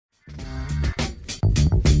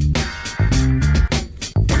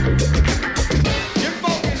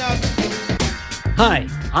Hi,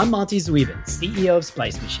 I'm Monty Zweeben, CEO of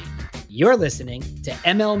Splice Machine. You're listening to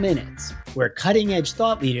ML Minutes, where cutting-edge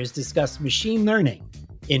thought leaders discuss machine learning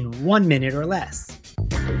in 1 minute or less.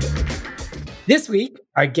 This week,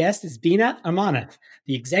 our guest is Beena Amanat,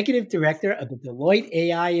 the Executive Director of the Deloitte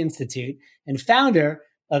AI Institute and founder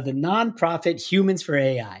of the nonprofit Humans for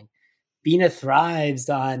AI. Beena thrives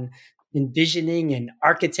on envisioning and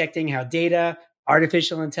architecting how data,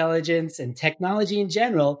 artificial intelligence, and technology in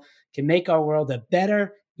general can make our world a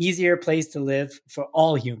better, easier place to live for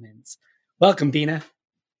all humans. Welcome, Beena.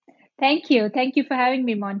 Thank you. Thank you for having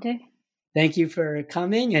me, Monte. Thank you for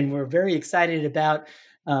coming, and we're very excited about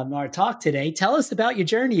our talk today. Tell us about your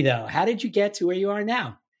journey, though. How did you get to where you are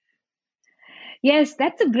now? Yes,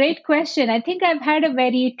 that's a great question. I think I've had a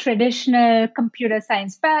very traditional computer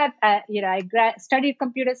science path. I studied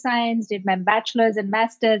computer science, did my bachelor's and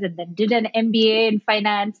master's, and then did an MBA in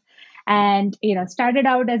finance. And started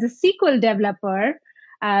out as a SQL developer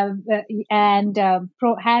and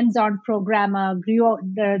hands-on programmer. Grew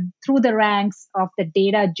through the ranks of the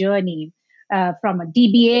data journey from a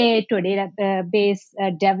DBA to a database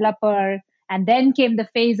developer, and then came the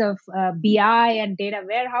phase of BI and data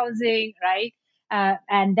warehousing, right?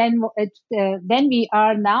 And then we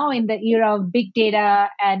are now in the era of big data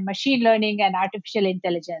and machine learning and artificial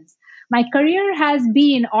intelligence. My career has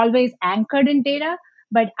been always anchored in data,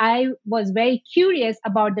 but I was very curious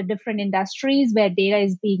about the different industries where data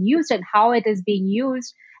is being used and how it is being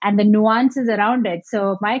used and the nuances around it.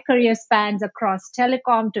 So my career spans across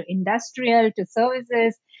telecom to industrial to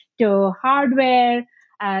services to hardware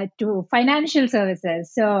to financial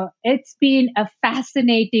services. So it's been a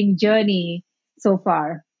fascinating journey so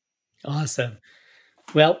far. Awesome.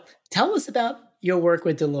 Well, tell us about your work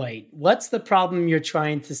with Deloitte. What's the problem you're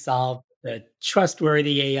trying to solve, the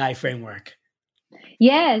trustworthy AI framework?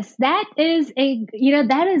 Yes, that is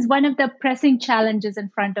one of the pressing challenges in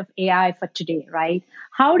front of AI for today, right?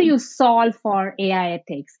 How do you solve for AI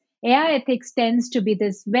ethics? AI ethics tends to be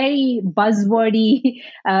this very buzzwordy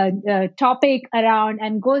topic around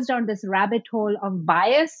and goes down this rabbit hole of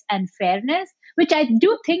bias and fairness, which I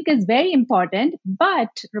do think is very important.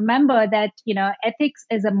 But remember that, ethics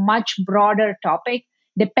is a much broader topic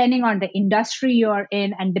depending on the industry you're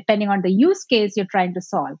in and depending on the use case you're trying to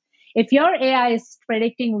solve. If your AI is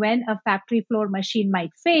predicting when a factory floor machine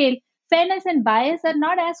might fail, fairness and bias are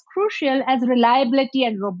not as crucial as reliability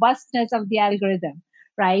and robustness of the algorithm,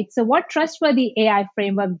 right? So what trustworthy AI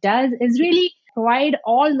framework does is really provide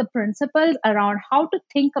all the principles around how to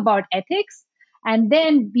think about ethics and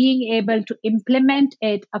then being able to implement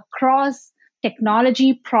it across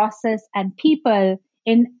technology, process, and people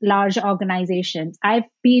in large organizations. I've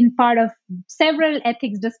been part of several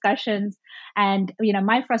ethics discussions, and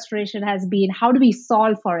my frustration has been, how do we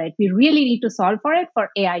solve for it? We really need to solve for it for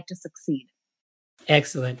AI to succeed.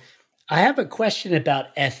 Excellent. I have a question about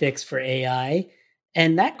ethics for AI,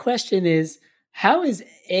 and that question is, how is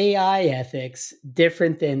AI ethics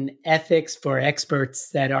different than ethics for experts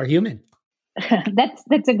that are human?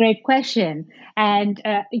 That's a great question, and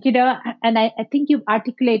I think you've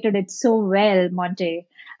articulated it so well, Monte.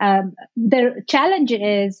 The challenge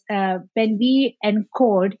is when we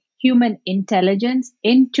encode human intelligence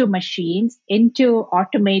into machines, into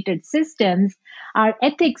automated systems, our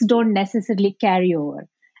ethics don't necessarily carry over.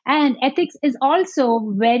 And ethics is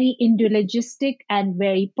also very individualistic and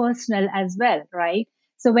very personal as well, right?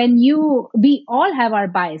 So we all have our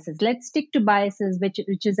biases. Let's stick to biases, which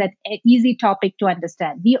is an easy topic to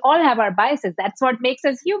understand. We all have our biases. That's what makes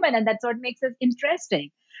us human, and that's what makes us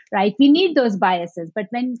interesting, right? We need those biases. But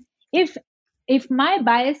if my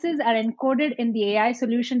biases are encoded in the AI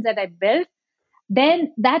solutions that I built,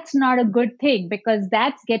 then that's not a good thing, because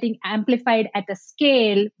that's getting amplified at a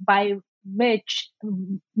scale by which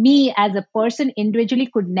me as a person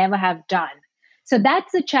individually could never have done. So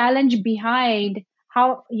that's the challenge behind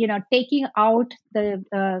how, taking out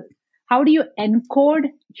how do you encode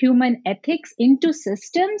human ethics into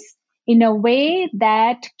systems in a way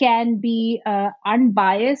that can be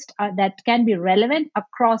unbiased, that can be relevant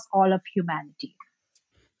across all of humanity.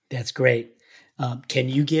 That's great. Can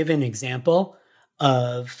you give an example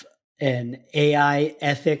of an AI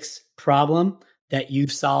ethics problem that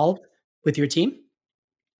you've solved with your team?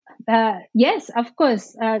 Yes, of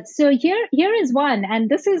course. So here is one, and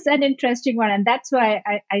this is an interesting one, and that's why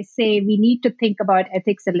I say we need to think about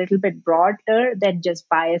ethics a little bit broader than just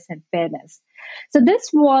bias and fairness. So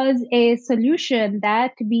this was a solution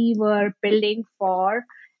that we were building for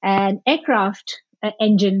an aircraft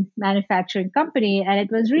engine manufacturing company, and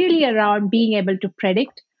it was really around being able to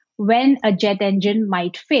predict when a jet engine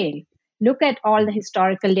might fail. look at all the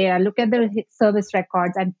historical data, look at the service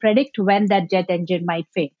records, and predict when that jet engine might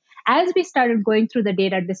fail. As we started going through the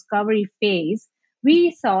data discovery phase,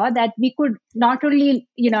 we saw that we could not only,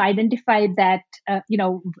 identify that,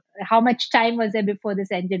 how much time was there before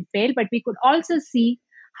this engine failed, but we could also see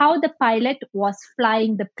how the pilot was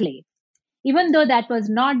flying the plane. Even though that was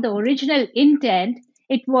not the original intent,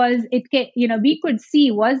 we could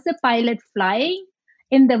see, was the pilot flying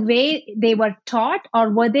in the way they were taught,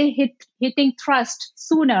 or were they hitting thrust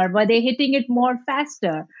sooner? Were they hitting it more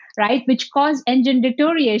faster, right? Which caused engine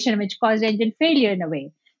deterioration, which caused engine failure in a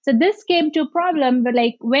way. So this came to a problem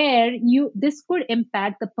where this could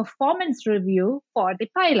impact the performance review for the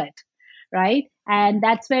pilot, right? And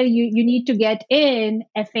that's where you need to get in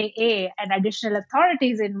FAA and additional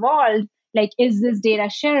authorities involved. Like, is this data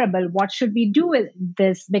shareable? What should we do with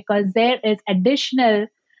this? Because there is additional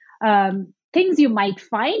things you might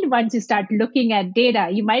find once you start looking at data.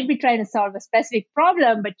 You might be trying to solve a specific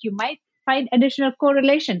problem, but you might find additional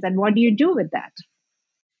correlations. And what do you do with that?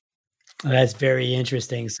 That's very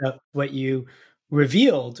interesting. So what you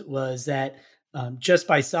revealed was that just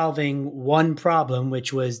by solving one problem,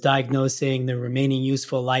 which was diagnosing the remaining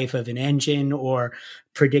useful life of an engine or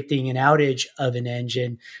predicting an outage of an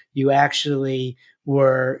engine, you actually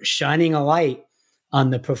were shining a light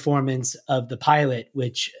on the performance of the pilot,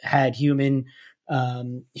 which had human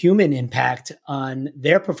impact on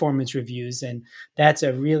their performance reviews. And that's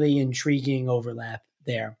a really intriguing overlap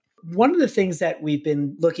there. One of the things that we've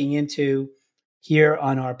been looking into here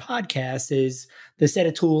on our podcast is the set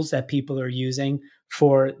of tools that people are using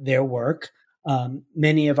for their work.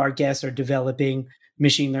 Many of our guests are developing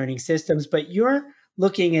machine learning systems, but you're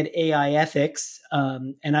looking at AI ethics.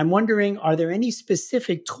 And I'm wondering, are there any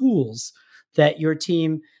specific tools that your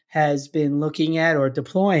team has been looking at or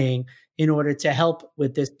deploying in order to help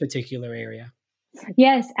with this particular area?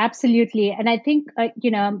 Yes, absolutely. And I think,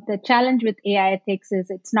 the challenge with AI ethics is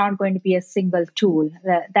it's not going to be a single tool.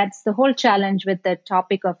 That's the whole challenge with the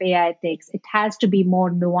topic of AI ethics. It has to be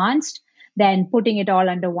more nuanced than putting it all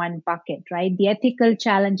under one bucket, right? The ethical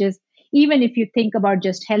challenges, even if you think about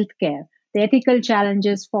just healthcare, the ethical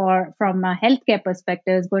challenges from a healthcare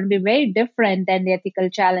perspective is going to be very different than the ethical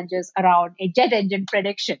challenges around a jet engine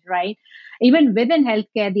prediction, right? Even within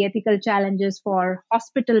healthcare, the ethical challenges for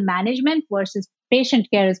hospital management versus patient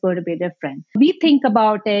care is going to be different. We think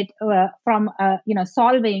about it from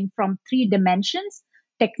solving from three dimensions: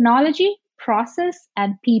 technology, process,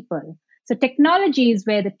 and people. So technology is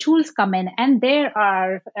where the tools come in, and there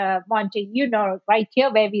are, Monty, right here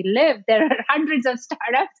where we live, there are hundreds of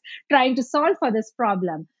startups trying to solve for this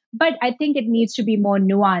problem. But I think it needs to be more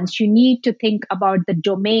nuanced. You need to think about the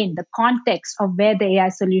domain, the context of where the AI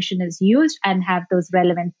solution is used, and have those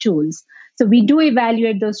relevant tools. So we do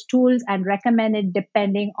evaluate those tools and recommend it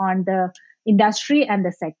depending on the industry and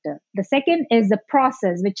the sector. The second is the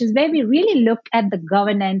process, which is where we really look at the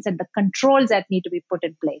governance and the controls that need to be put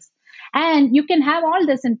in place. And you can have all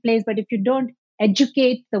this in place, but if you don't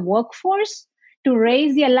educate the workforce to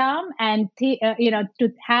raise the alarm and to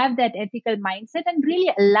have that ethical mindset and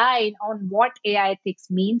really align on what AI ethics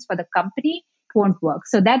means for the company, it won't work.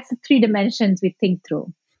 So that's the three dimensions we think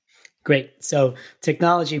through. Great. So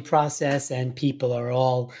technology, process, and people are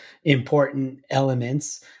all important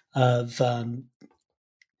elements of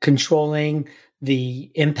controlling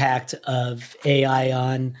the impact of AI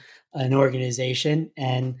on an organization.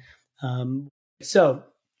 And so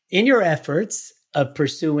in your efforts of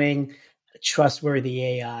pursuing trustworthy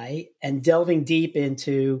AI and delving deep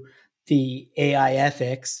into the AI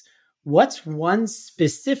ethics, what's one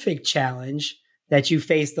specific challenge that you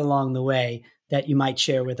faced along the way that you might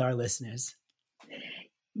share with our listeners?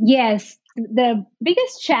 Yes, the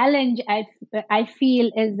biggest challenge I feel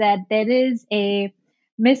is that there is a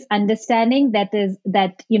misunderstanding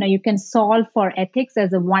that you can solve for ethics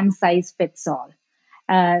as a one size fits all.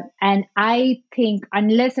 And I think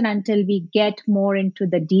unless and until we get more into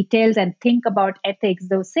the details and think about ethics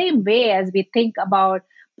the same way as we think about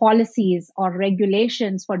policies or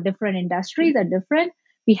regulations for different industries are different,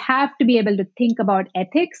 we have to be able to think about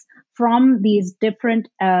ethics from these different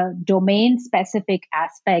domain-specific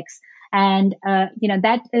aspects. And,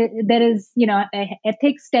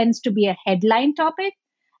 ethics tends to be a headline topic.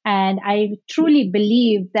 And I truly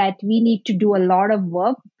believe that we need to do a lot of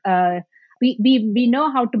work. We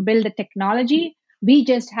know how to build the technology. We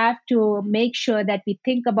just have to make sure that we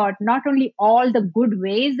think about not only all the good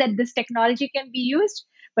ways that this technology can be used,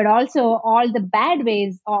 but also all the bad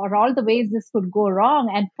ways or all the ways this could go wrong,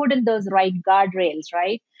 and put in those right guardrails,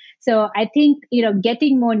 right? So I think,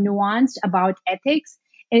 getting more nuanced about ethics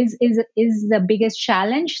is the biggest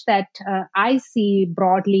challenge that I see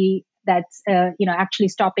broadly that's actually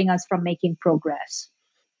stopping us from making progress.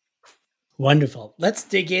 Wonderful. Let's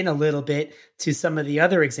dig in a little bit to some of the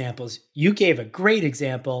other examples. You gave a great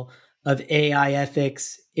example of AI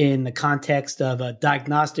ethics in the context of a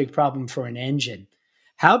diagnostic problem for an engine.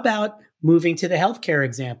 How about moving to the healthcare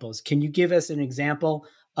examples? Can you give us an example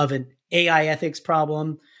of an AI ethics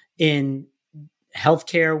problem in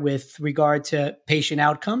healthcare with regard to patient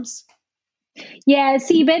outcomes? Yeah,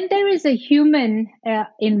 see, when there is a human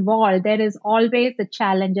involved, there is always a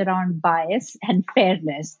challenge around bias and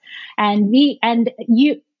fairness. And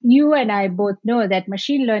you and I both know that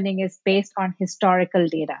machine learning is based on historical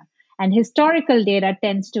data. And historical data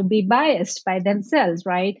tends to be biased by themselves,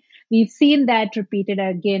 right? We've seen that repeated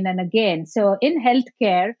again and again. So in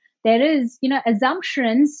healthcare, there is,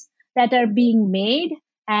 assumptions that are being made.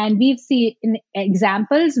 And we've seen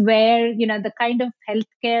examples where, the kind of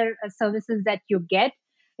healthcare services that you get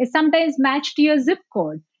is sometimes matched to your zip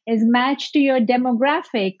code, is matched to your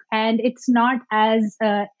demographic, and it's not as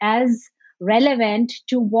relevant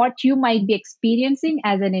to what you might be experiencing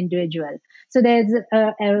as an individual. So there's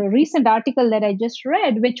a recent article that I just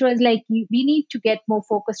read, which was like, we need to get more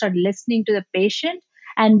focused on listening to the patient.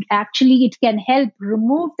 And actually, it can help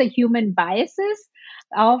remove the human biases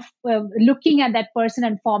of looking at that person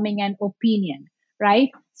and forming an opinion, right?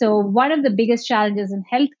 So one of the biggest challenges in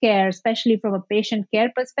healthcare, especially from a patient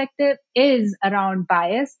care perspective, is around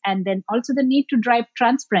bias, and then also the need to drive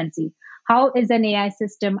transparency. How is an AI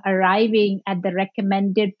system arriving at the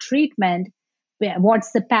recommended treatment?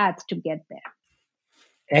 What's the path to get there?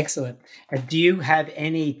 Excellent. Do you have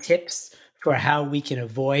any tips for how we can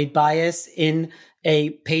avoid bias in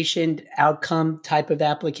a patient outcome type of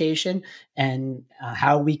application, and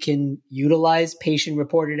how we can utilize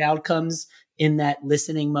patient-reported outcomes in that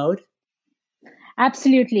listening mode?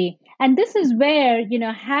 Absolutely. And this is where,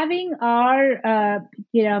 having our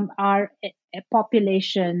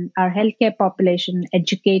population, our healthcare population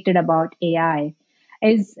educated about AI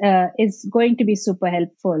is going to be super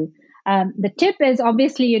helpful. The tip is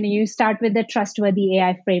obviously, you start with the trustworthy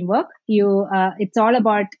AI framework. It's all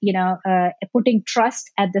about, putting trust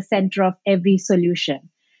at the center of every solution.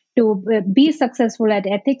 To be successful at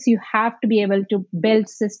ethics, you have to be able to build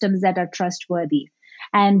systems that are trustworthy.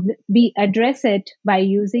 And we address it by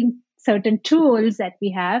using certain tools that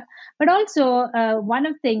we have. But also, one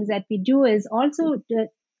of the things that we do is also,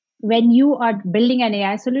 when you are building an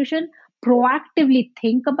AI solution, proactively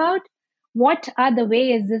think about what are the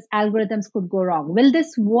ways these algorithms could go wrong. Will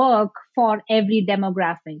this work for every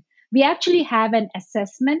demographic? We actually have an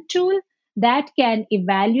assessment tool that can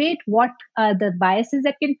evaluate what are the biases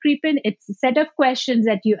that can creep in. It's a set of questions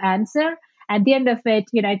that you answer. At the end of it,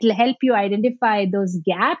 it'll help you identify those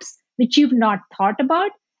gaps which you've not thought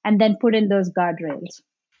about, and then put in those guardrails.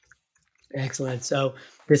 Excellent. So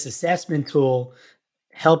this assessment tool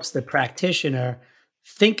helps the practitioner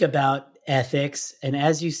think about ethics. And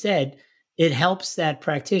as you said, it helps that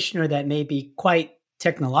practitioner that may be quite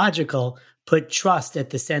technological put trust at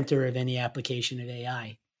the center of any application of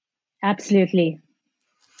AI. Absolutely.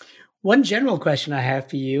 One general question I have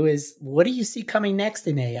for you is, what do you see coming next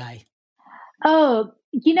in AI? Oh,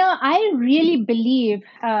 I really believe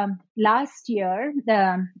last year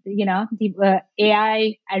the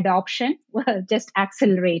AI adoption just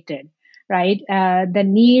accelerated, right? The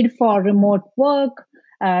need for remote work,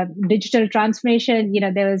 digital transformation,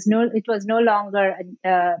 it was no longer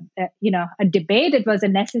a debate. It was a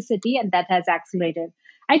necessity, and that has accelerated.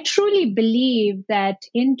 I truly believe that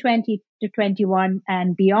in 2021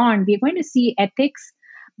 and beyond, we're going to see ethics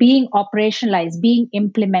being operationalized, being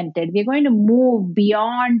implemented. We're going to move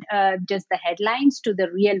beyond just the headlines to the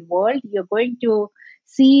real world. You're going to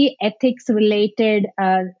see ethics-related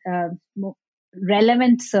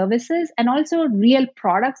relevant services and also real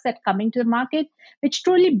products that come into the market, which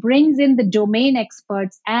truly brings in the domain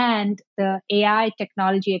experts and the AI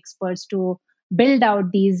technology experts to build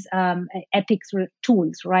out these ethics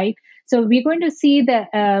tools, right? So we're going to see the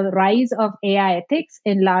rise of AI ethics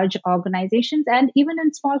in large organizations and even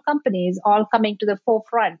in small companies all coming to the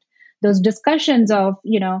forefront. Those discussions of,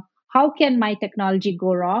 how can my technology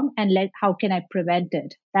go wrong and how can I prevent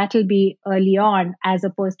it? That'll be early on, as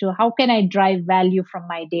opposed to how can I drive value from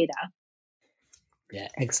my data? Yeah,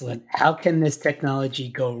 excellent. How can this technology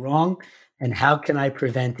go wrong and how can I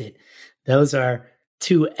prevent it? Those are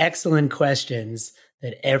two excellent questions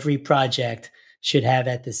that every project should have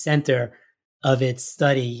at the center of its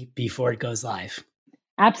study before it goes live.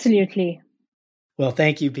 Absolutely. Well,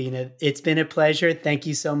 thank you, Beena. It's been a pleasure. Thank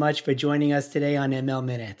you so much for joining us today on ML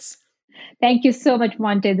Minutes. Thank you so much,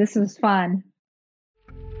 Monte. This was fun.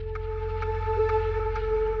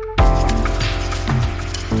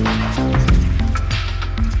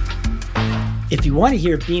 If you want to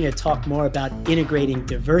hear Beena talk more about integrating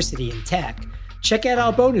diversity in tech, check out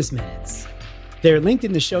our bonus minutes. They're linked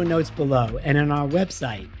in the show notes below and on our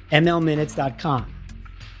website, mlminutes.com.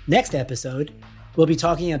 Next episode, we'll be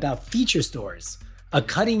talking about Feature Stores, a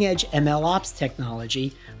cutting-edge MLOps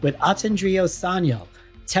technology with Atandrio Sanyal,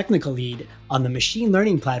 technical lead on the machine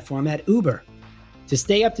learning platform at Uber. To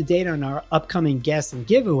stay up to date on our upcoming guests and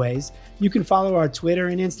giveaways, you can follow our Twitter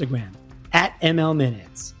and Instagram at ML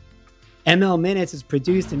Minutes. ML Minutes is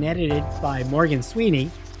produced and edited by Morgan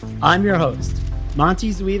Sweeney. I'm your host,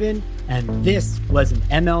 Monty Zweben, and this was an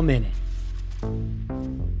ML Minute.